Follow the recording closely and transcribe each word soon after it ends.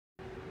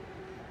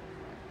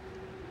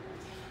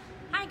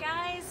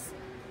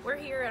We're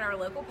here at our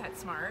local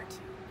PetSmart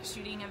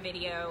shooting a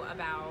video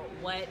about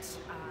what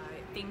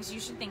things you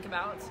should think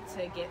about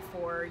to get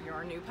for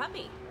your new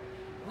puppy.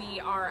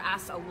 We are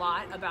asked a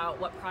lot about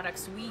what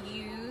products we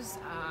use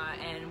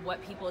and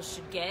what people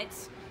should get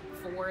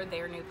for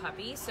their new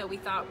puppy. So we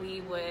thought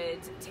we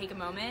would take a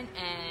moment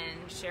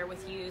and share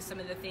with you some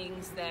of the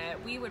things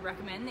that we would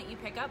recommend that you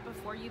pick up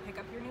before you pick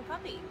up your new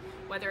puppy,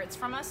 whether it's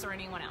from us or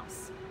anyone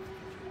else.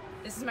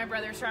 This is my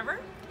brother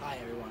Trevor. Hi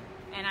everyone.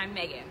 And I'm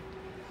Megan.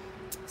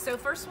 So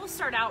first we'll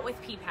start out with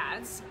pee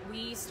pads.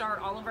 We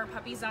start all of our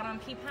puppies out on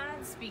pee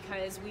pads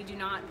because we do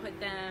not put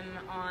them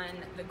on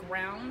the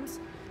ground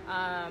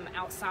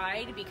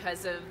outside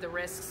because of the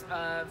risks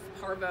of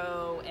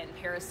parvo and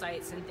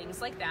parasites and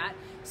things like that.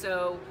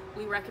 So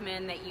we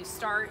recommend that you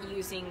start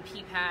using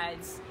pee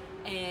pads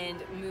and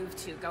move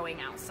to going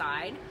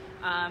outside.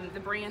 The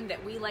brand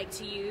that we like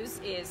to use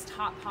is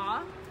Top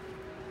Paw.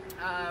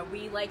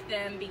 We like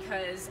them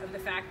because of the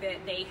fact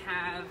that they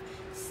have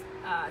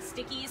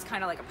stickies,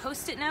 kind of like a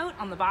post-it note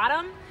on the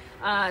bottom,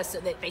 so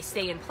that they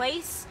stay in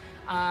place.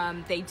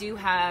 They do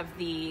have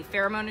the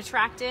pheromone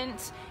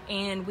attractant,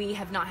 and we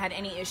have not had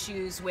any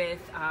issues with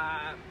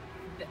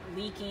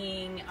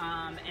leaking,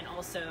 and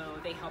also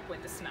they help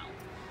with the smell.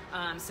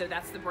 So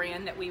that's the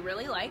brand that we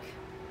really like.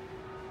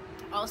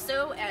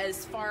 Also,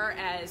 as far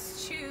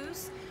as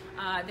chews,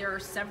 there are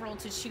several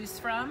to choose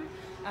from.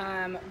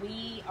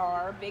 We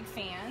are big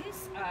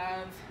fans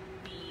of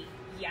the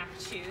Yak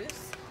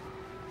Chews.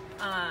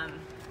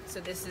 So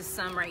this is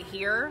some right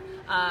here.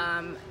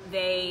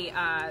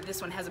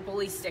 This one has a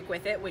bully stick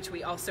with it, which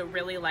we also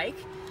really like.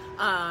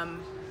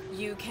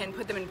 You can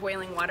put them in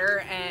boiling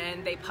water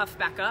and they puff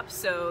back up,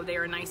 so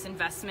they're a nice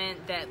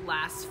investment that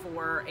lasts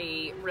for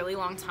a really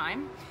long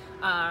time.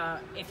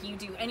 If you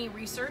do any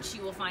research,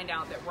 you will find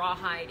out that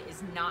rawhide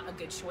is not a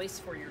good choice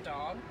for your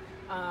dog.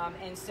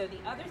 And so the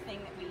other thing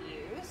that we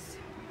use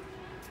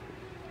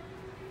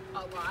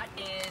a lot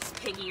is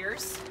pig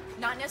ears.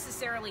 Not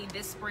necessarily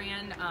this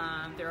brand.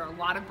 There are a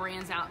lot of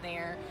brands out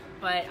there,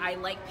 but I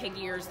like pig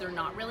ears. They're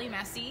not really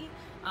messy.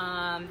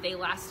 They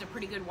last a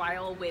pretty good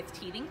while with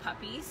teething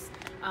puppies,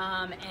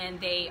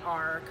 and they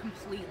are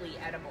completely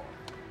edible.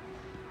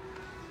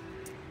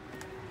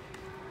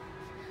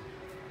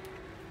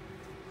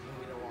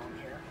 Moving along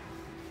here.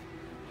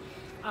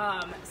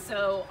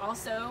 So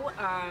also,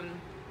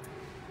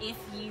 if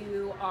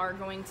you are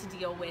going to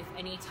deal with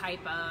any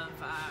type of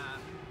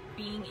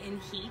being in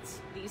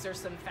heat, these are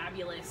some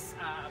fabulous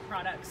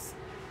products.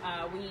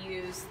 We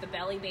use the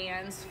belly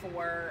bands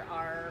for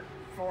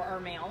our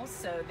males.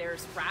 So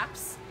there's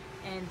wraps,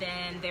 and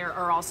then there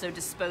are also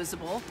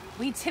disposable.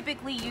 We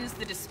typically use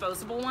the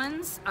disposable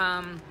ones.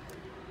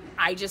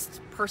 I just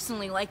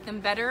personally like them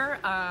better.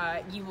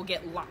 You will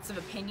get lots of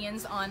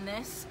opinions on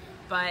this,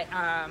 but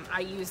I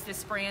use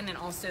this brand, and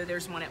also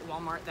there's one at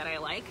Walmart that I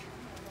like.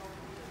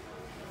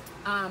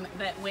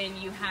 But when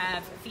you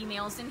have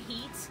females in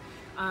heat,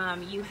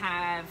 you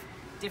have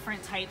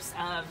different types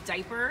of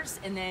diapers,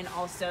 and then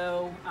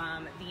also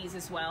these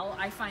as well.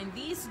 I find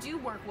these do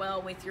work well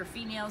with your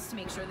females to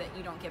make sure that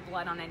you don't get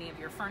blood on any of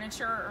your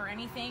furniture or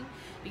anything,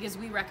 because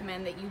we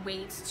recommend that you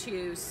wait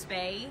to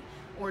spay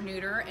or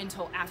neuter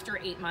until after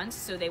 8 months,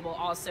 so they will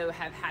also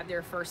have had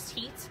their first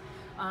heat.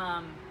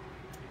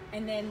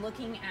 And then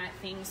looking at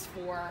things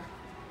for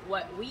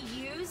what we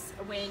use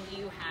when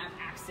you have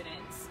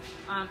accidents.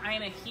 I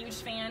am a huge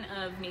fan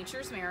of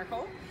Nature's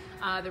Miracle.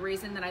 The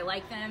reason that I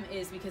like them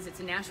is because it's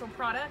a natural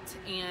product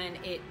and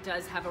it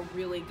does have a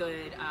really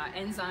good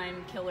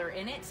enzyme killer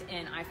in it,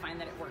 and I find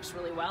that it works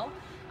really well.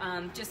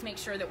 Just make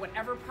sure that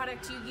whatever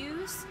product you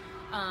use,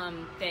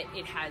 that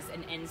it has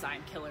an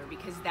enzyme killer,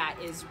 because that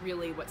is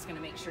really what's going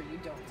to make sure you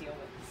don't deal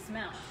with the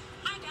smell.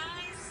 Hi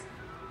guys!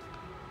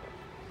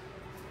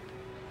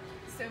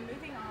 So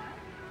moving on.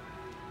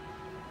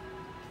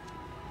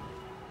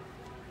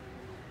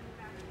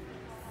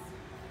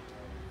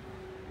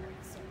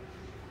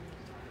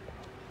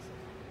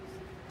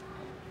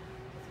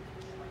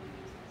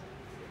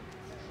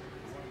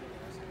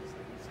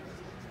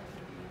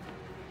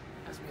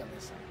 On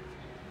this side.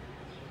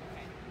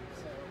 Okay,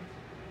 so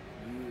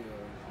You on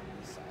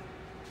this side.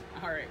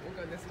 all right, we'll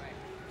go this way.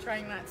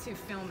 Trying not to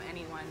film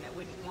anyone that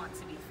wouldn't want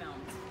to be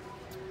filmed.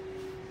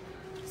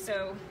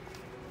 So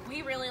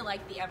we really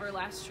like the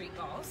Everlast treat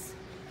balls.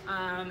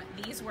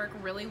 These work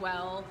really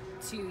well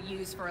to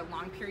use for a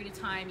long period of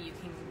time. You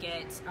can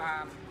get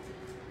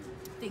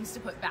things to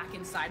put back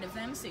inside of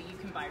them, so you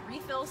can buy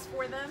refills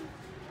for them.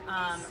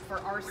 For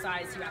our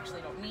size, you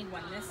actually don't need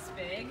one this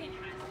big.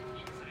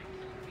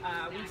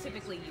 We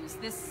typically use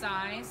this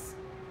size.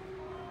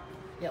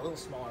 Yeah, a little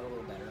smaller, a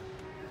little better.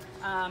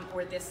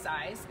 Or this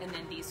size, and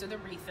then these are the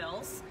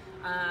refills.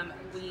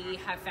 We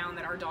have found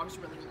that our dogs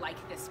really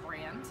like this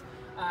brand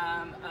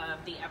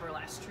of the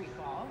Everlast treat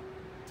ball.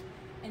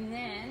 And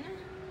then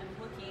I'm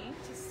looking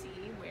to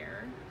see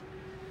where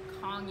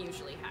Kong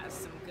usually has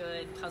some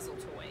good puzzle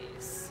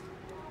toys.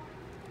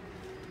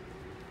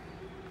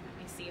 Let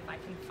me see if I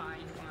can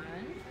find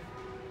one.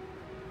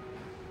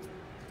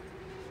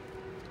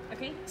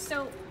 Okay,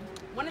 so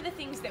One of the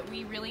things that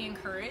we really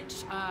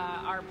encourage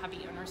our puppy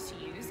owners to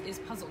use is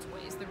puzzle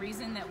toys. The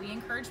reason that we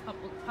encourage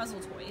puzzle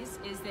toys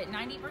is that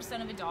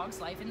 90% of a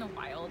dog's life in the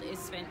wild is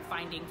spent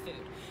finding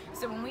food.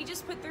 So when we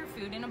just put their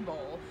food in a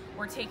bowl,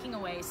 we're taking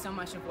away so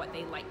much of what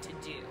they like to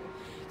do.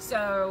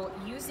 So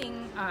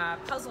using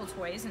puzzle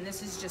toys, and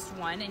this is just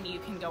one, and you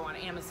can go on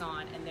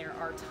Amazon and there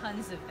are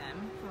tons of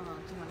them. Do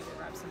you want to go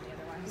grab some of the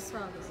other ones? The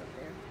frog is up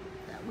there.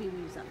 We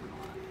use that one a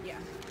lot. Yeah.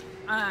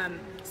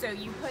 So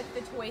you put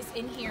the toys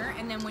in here,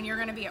 and then when you're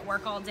going to be at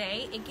work all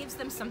day, it gives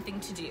them something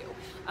to do.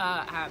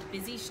 A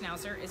busy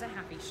schnauzer is a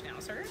happy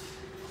schnauzer.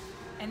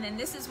 And then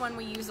this is one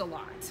we use a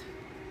lot.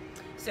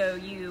 So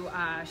you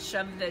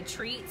shove the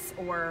treats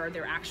or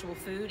their actual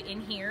food in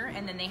here,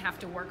 and then they have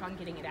to work on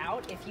getting it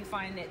out. If you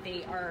find that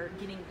they are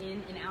getting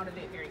in and out of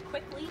it very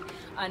quickly,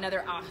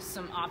 another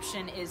awesome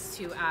option is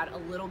to add a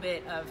little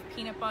bit of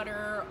peanut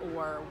butter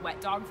or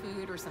wet dog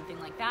food or something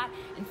like that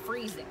and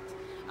freeze it.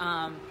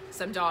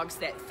 Some dogs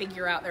that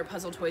figure out their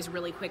puzzle toys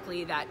really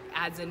quickly, that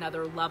adds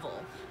another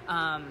level.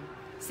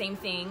 Same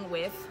thing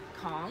with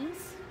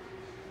Kongs.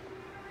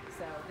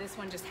 So this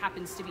one just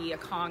happens to be a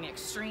Kong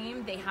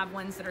Extreme. They have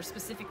ones that are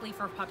specifically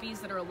for puppies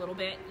that are a little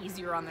bit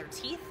easier on their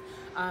teeth.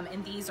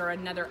 And these are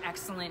another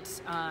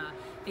excellent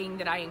thing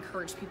that I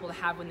encourage people to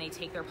have when they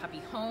take their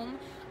puppy home,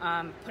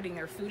 putting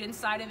their food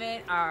inside of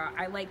it.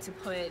 I like to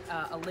put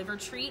a liver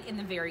treat in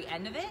the very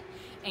end of it.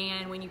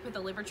 And when you put the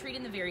liver treat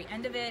in the very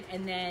end of it,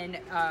 and then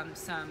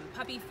some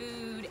puppy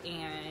food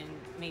and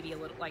maybe a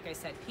little, like I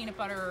said, peanut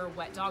butter,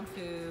 wet dog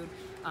food,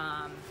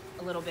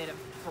 a little bit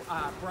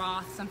of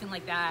broth, something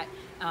like that,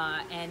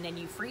 and then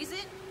you freeze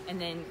it, and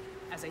then,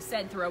 as I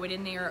said, throw it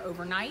in there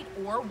overnight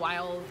or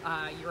while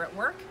you're at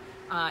work.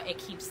 It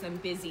keeps them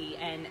busy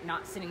and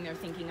not sitting there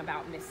thinking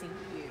about missing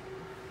you.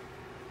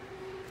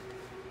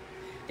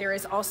 There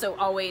is also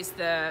always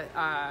the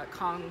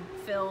Kong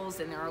fills,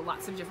 and there are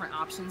lots of different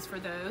options for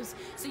those.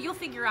 So you'll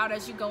figure out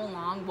as you go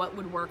along what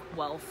would work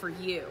well for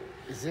you.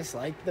 Is this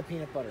like the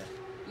peanut butter?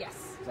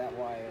 Yes. Is that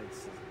why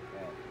it's...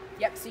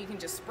 Yep, so you can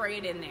just spray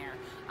it in there.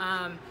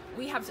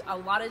 We have a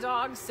lot of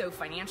dogs, so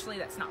financially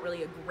that's not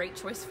really a great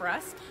choice for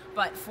us,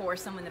 but for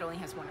someone that only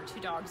has 1 or 2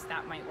 dogs,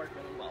 that might work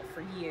really well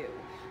for you.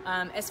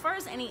 As far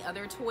as any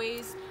other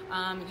toys,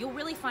 you'll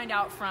really find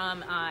out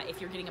from, if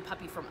you're getting a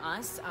puppy from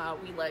us,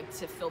 we like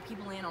to fill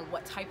people in on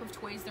what type of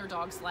toys their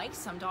dogs like.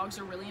 Some dogs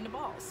are really into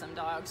balls, some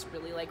dogs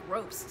really like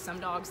ropes, some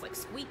dogs like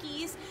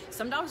squeakies,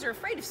 some dogs are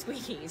afraid of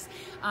squeakies,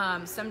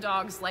 some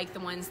dogs like the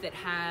ones that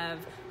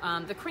have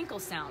the crinkle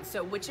sound.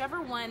 So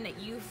whichever one that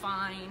you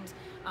find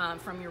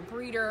from your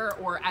breeder,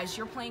 or as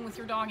you're playing with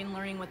your dog and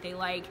learning what they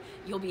like,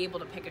 you'll be able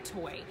to pick a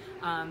toy.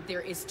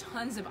 There is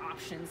tons of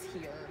options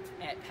here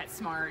at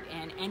PetSmart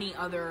and any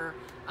other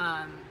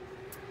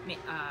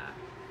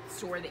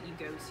store that you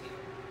go to.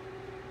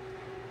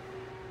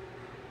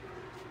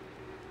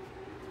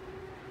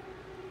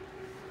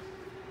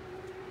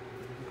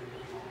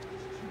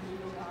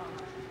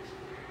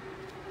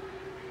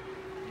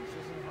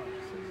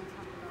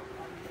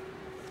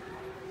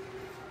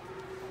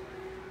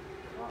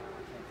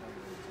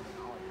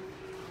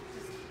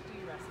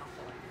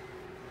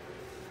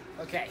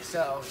 Okay,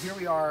 so here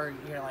we are.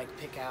 You're gonna like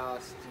pick out,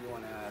 do you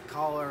want a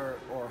collar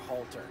or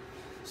halter?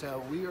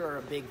 So we are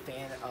a big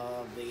fan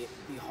of the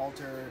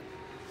halter,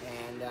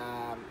 and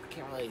I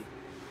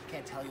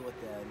can't tell you what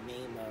the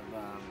name of.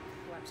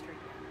 Collapsed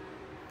trachea.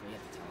 You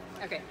have to tell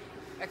them. Okay,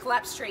 a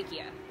collapsed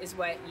trachea is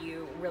what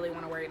you really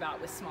want to worry about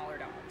with smaller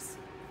dogs.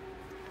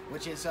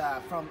 Which is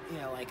from,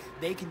 like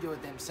they can do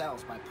it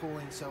themselves by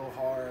pulling so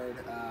hard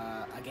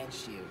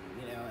against you,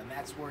 and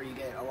that's where you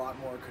get a lot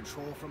more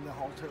control from the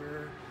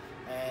halter.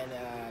 And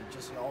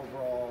just an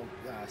overall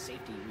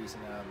safety reason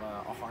of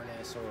a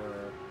harness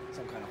or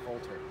some kind of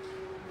halter.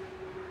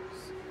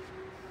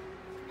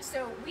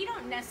 So we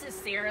don't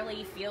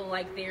necessarily feel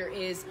like there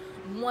is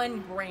one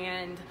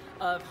brand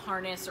of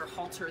harness or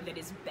halter that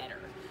is better.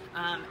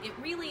 It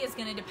really is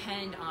going to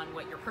depend on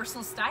what your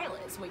personal style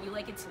is, what you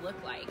like it to look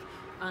like,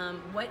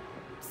 what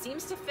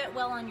seems to fit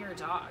well on your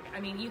dog. I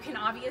mean, you can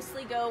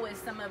obviously go with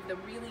some of the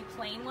really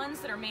plain ones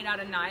that are made out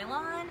of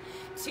nylon,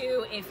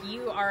 to if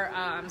you are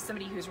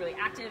somebody who's really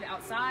active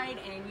outside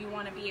and you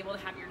want to be able to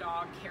have your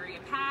dog carry a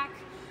pack.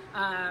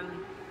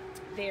 And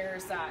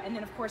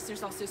then of course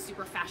there's also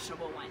super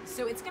fashionable ones.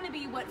 So it's going to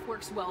be what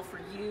works well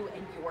for you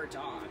and your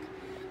dog.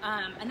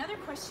 Another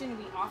question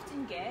we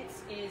often get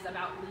is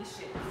about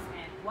leashes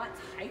and what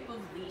type of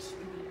leash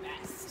would be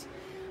best.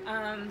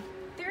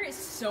 There is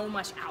so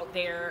much out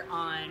there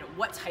on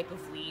what type of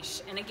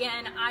leash, and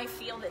again, I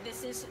feel that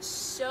this is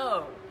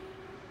so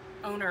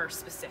owner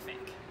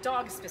specific,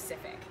 dog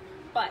specific.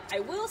 But I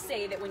will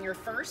say that when you're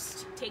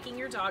first taking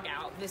your dog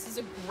out, this is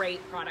a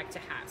great product to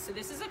have. So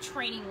this is a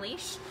training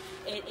leash.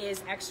 It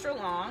is extra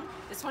long.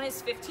 This one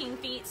is 15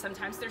 feet.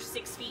 Sometimes they're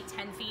 6 feet,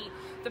 10 feet.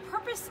 The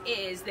purpose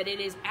is that it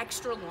is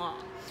extra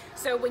long.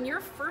 So when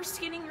you're first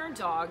getting your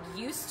dog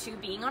used to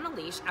being on a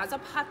leash as a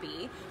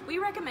puppy, we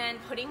recommend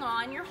putting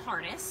on your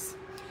harness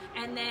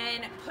and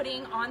then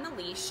putting on the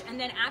leash, and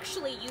then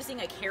actually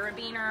using a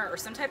carabiner or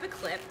some type of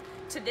clip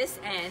to this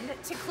end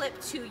to clip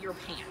to your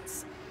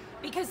pants.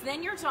 Because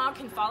then your dog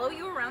can follow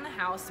you around the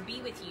house,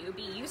 be with you,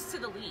 be used to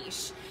the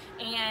leash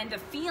and the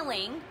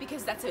feeling,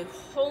 because that's a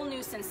whole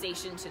new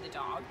sensation to the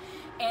dog,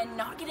 and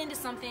not get into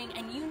something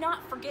and you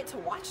not forget to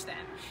watch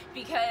them.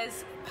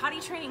 Because potty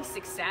training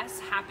success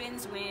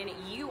happens when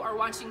you are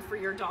watching for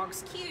your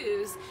dog's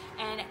cues,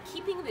 and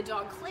keeping the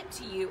dog clipped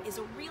to you is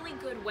a really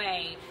good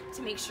way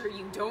to make sure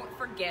you don't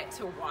forget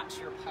to watch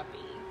your puppy.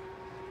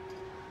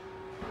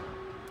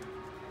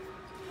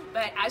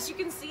 But as you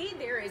can see,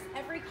 there is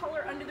every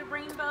color under the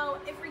rainbow,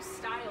 every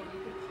style you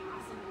could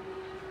possibly need.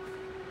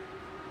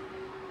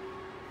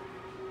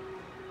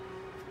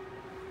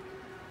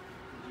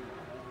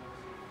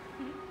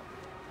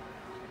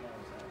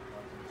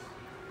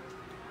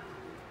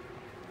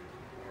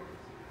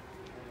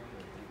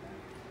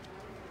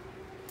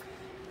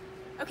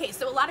 Okay,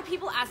 so a lot of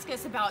people ask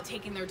us about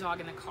taking their dog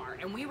in the car,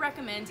 and we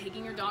recommend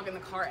taking your dog in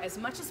the car as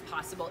much as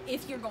possible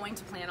if you're going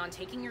to plan on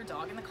taking your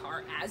dog in the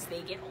car as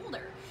they get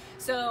older.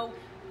 So,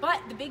 but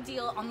the big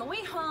deal on the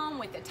way home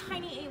with a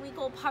tiny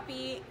 8-week-old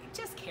puppy,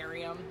 just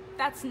carry them.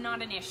 That's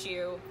not an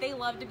issue. They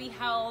love to be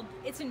held.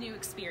 It's a new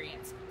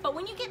experience. But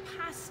when you get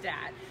past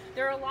that,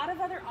 there are a lot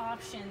of other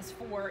options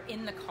for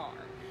in the car.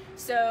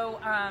 So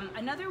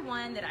another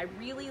one that I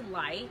really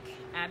like,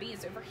 Abby,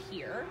 is over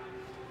here.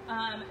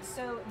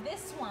 So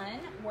this one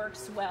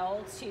works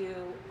well to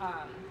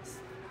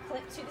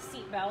clip to the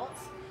seat belt.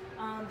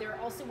 There are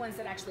also ones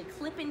that actually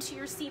clip into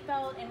your seat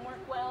belt and work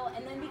well.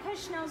 And then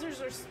because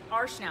schnauzers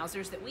our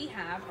schnauzers that we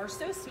have are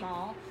so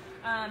small,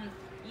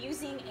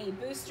 using a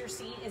booster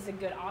seat is a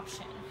good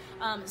option.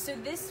 So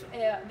this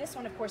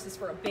one, of course, is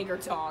for a bigger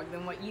dog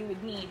than what you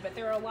would need, but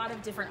there are a lot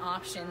of different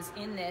options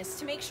in this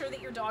to make sure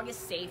that your dog is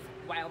safe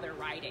while they're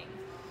riding.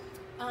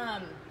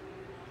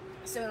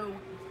 So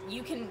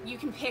you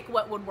can pick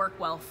what would work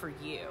well for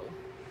you.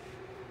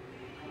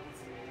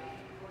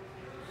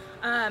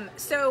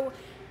 So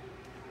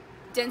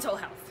dental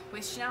health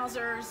with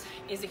schnauzers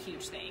is a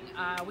huge thing.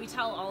 We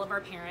tell all of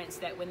our parents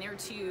that when they're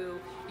 2,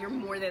 you're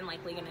more than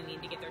likely going to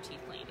need to get their teeth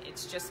cleaned.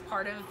 It's just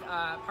part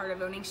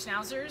of owning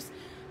schnauzers.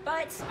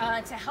 But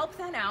to help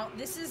that out,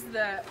 this is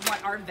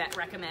what our vet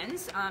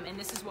recommends, and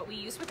this is what we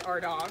use with our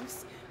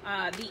dogs.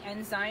 The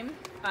enzyme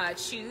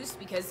chews,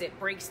 because it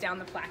breaks down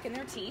the plaque in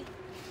their teeth.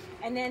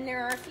 And then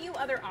there are a few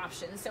other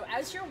options. So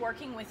as you're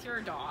working with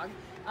your dog,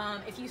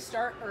 if you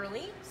start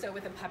early, so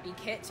with a puppy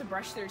kit to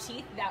brush their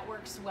teeth, that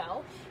works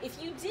well.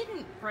 If you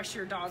didn't brush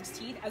your dog's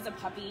teeth as a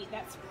puppy,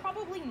 that's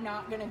probably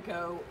not gonna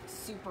go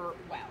super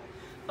well.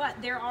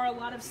 But there are a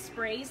lot of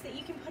sprays that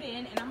you can put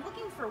in, and I'm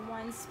looking for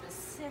one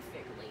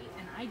specifically,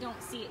 and I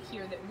don't see it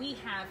here, that we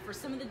have for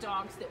some of the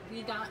dogs that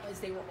we got as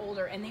they were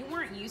older and they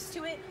weren't used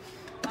to it.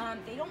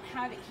 They don't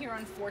have it here,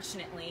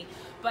 unfortunately,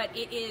 but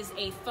it is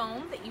a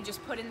foam that you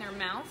just put in their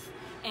mouth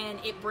and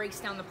it breaks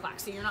down the plaque.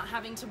 So you're not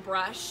having to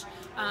brush,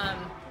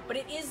 but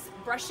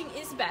brushing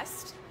is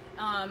best.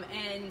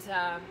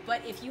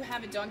 But if you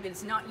have a dog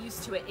that's not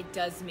used to it, it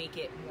does make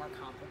it more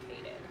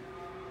complicated.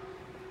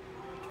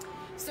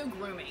 So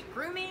grooming.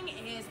 Grooming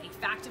is a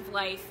fact of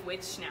life with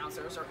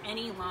schnauzers or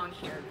any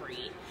long-haired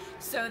breed.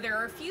 So there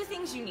are a few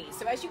things you need.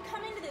 So as you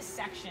come into this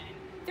section,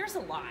 there's a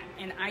lot,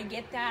 and I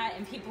get that,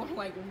 and people are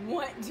like,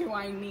 what do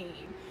I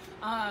need?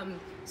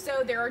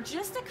 So there are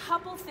just a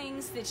couple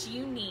things that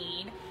you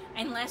need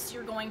unless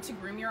you're going to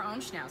groom your own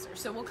schnauzer.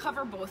 So we'll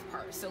cover both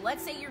parts. So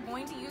let's say you're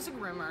going to use a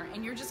groomer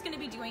and you're just going to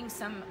be doing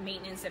some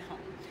maintenance at home.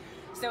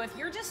 So if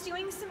you're just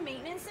doing some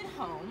maintenance at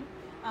home,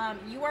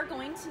 you are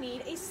going to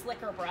need a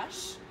slicker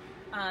brush.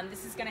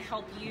 This is going to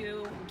help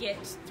you get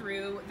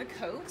through the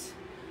coat.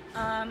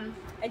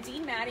 A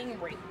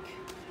dematting rake.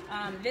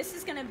 This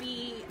is going to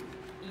be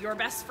your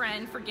best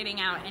friend for getting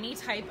out any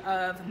type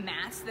of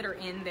mats that are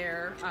in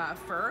their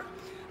fur.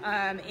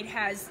 It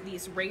has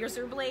these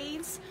razor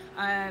blades,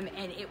 and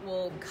it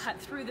will cut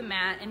through the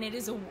mat, and it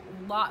is a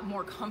lot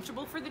more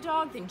comfortable for the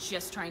dog than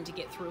just trying to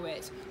get through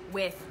it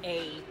with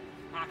a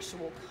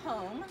actual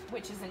comb,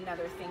 which is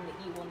another thing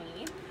that you will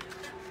need.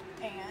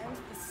 And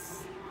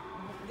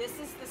this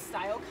is the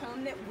style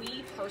comb that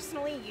we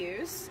personally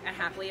use at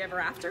Happily Ever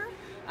After.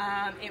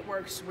 It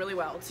works really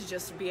well to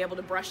just be able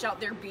to brush out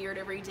their beard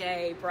every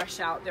day, brush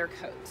out their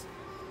coat.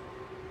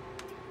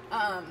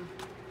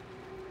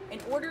 In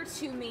order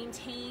to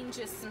maintain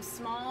just some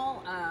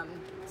small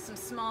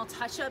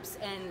touch-ups,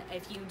 and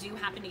if you do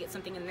happen to get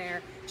something in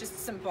there, just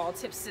some ball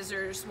tip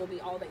scissors will be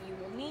all that you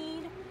will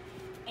need.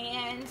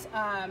 And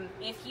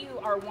if you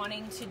are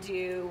wanting to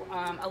do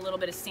a little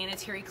bit of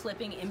sanitary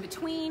clipping in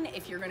between,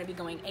 if you're going to be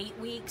going 8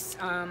 weeks,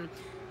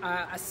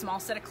 a small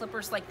set of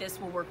clippers like this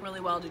will work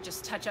really well to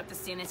just touch up the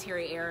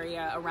sanitary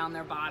area around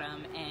their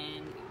bottom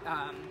and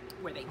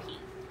where they pee.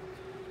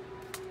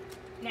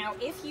 Now,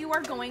 if you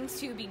are going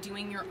to be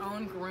doing your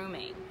own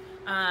grooming,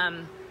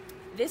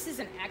 this is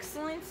an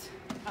excellent,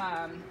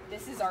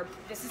 this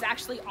is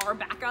actually our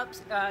backup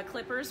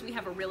clippers. We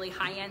have a really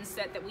high-end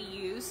set that we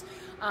use,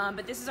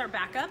 but this is our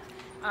backup.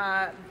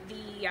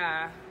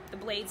 the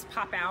blades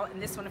pop out,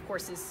 and this one of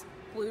course is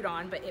glued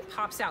on, but it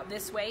pops out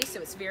this way,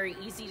 so it's very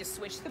easy to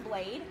switch the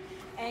blade.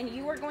 And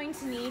you are going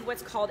to need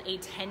what's called a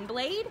 10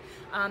 blade.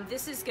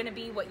 This is going to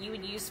be what you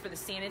would use for the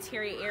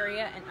sanitary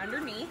area and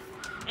underneath.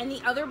 And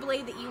the other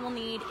blade that you will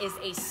need is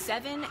a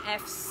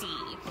 7FC.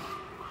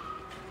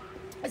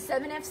 A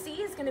 7FC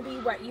is going to be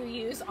what you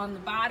use on the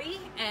body,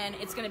 and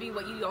it's going to be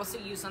what you also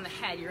use on the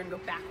head. You're going to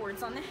go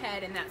backwards on the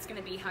head, and that's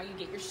going to be how you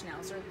get your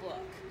Schnauzer look.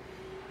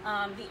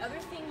 The other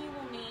thing you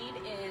will need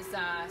is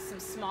some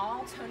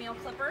small toenail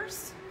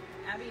clippers.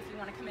 Abby, if you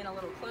want to come in a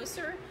little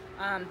closer.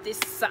 This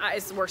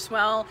size works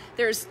well.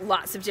 There's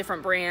lots of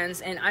different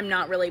brands, and I'm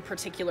not really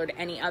particular to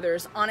any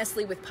others.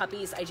 Honestly, with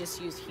puppies, I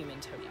just use human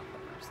toenail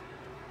clippers.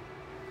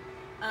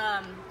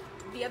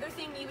 The other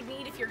thing you would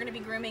need if you're going to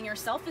be grooming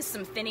yourself is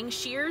some thinning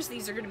shears.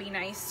 These are going to be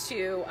nice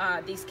too.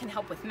 These can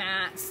help with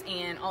mats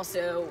and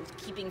also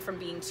keeping from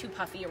being too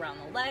puffy around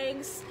the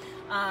legs.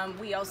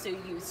 We also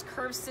use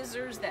curved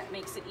scissors, that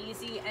makes it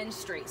easy, and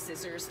straight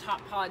scissors.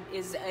 Top Pod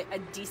is a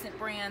decent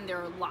brand.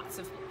 There are lots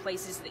of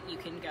places that you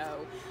can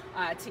go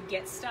to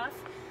get stuff.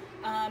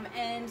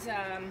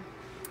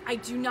 I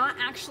do not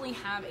actually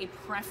have a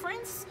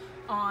preference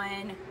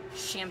on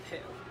shampoo.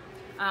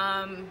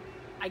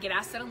 I get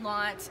asked that a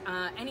lot.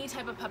 Any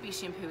type of puppy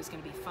shampoo is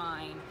going to be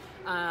fine.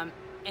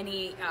 And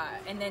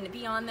then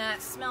beyond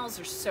that, smells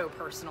are so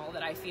personal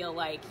that I feel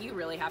like you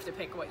really have to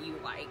pick what you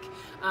like.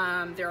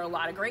 There are a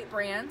lot of great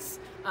brands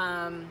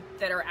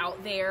that are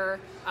out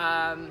there.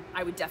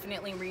 I would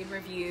definitely read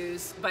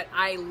reviews, but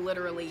I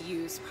literally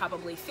use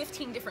probably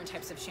 15 different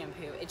types of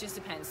shampoo. It just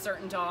depends.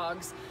 Certain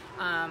dogs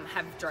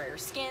have drier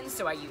skin,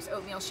 so I use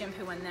oatmeal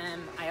shampoo on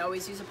them. I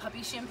always use a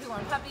puppy shampoo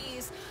on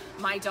puppies.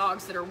 My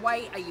dogs that are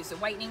white, I use a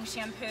whitening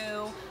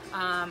shampoo.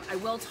 I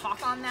will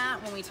talk on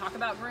that when we talk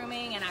about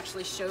grooming and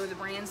actually show the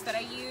brands that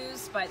I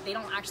use, but they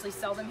don't actually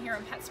sell them here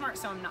in PetSmart,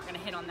 so I'm not going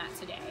to hit on that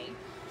today.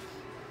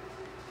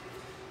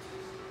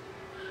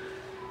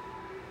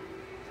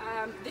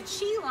 The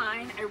Chi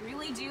line I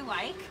really do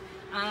like.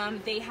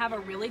 They have a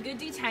really good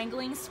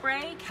detangling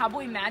spray.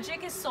 Cowboy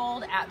Magic is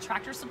sold at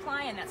Tractor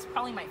Supply, and that's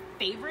probably my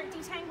favorite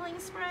detangling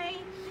spray.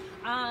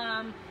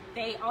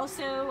 They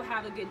also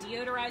have a good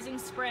deodorizing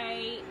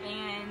spray,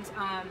 and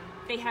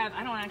they have,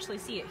 I don't actually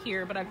see it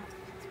here, but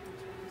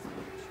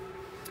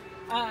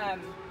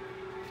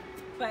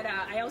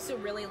I also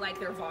really like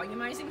their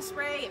volumizing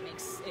spray.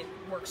 It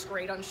works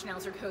great on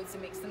Schnauzer coats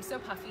and makes them so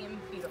puffy and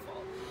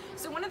beautiful.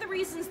 So one of the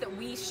reasons that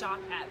we shop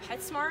at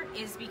PetSmart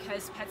is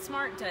because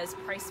PetSmart does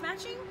price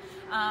matching.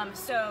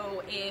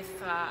 So if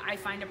I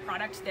find a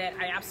product that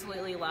I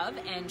absolutely love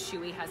and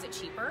Chewy has it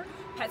cheaper,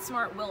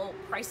 PetSmart will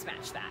price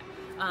match that.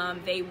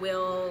 They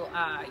will,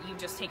 you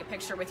just take a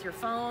picture with your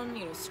phone,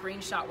 you know,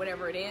 screenshot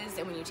whatever it is,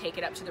 and when you take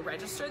it up to the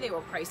register, they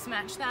will price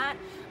match that.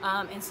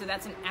 And so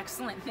that's an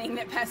excellent thing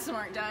that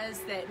PetSmart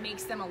does that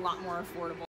makes them a lot more affordable.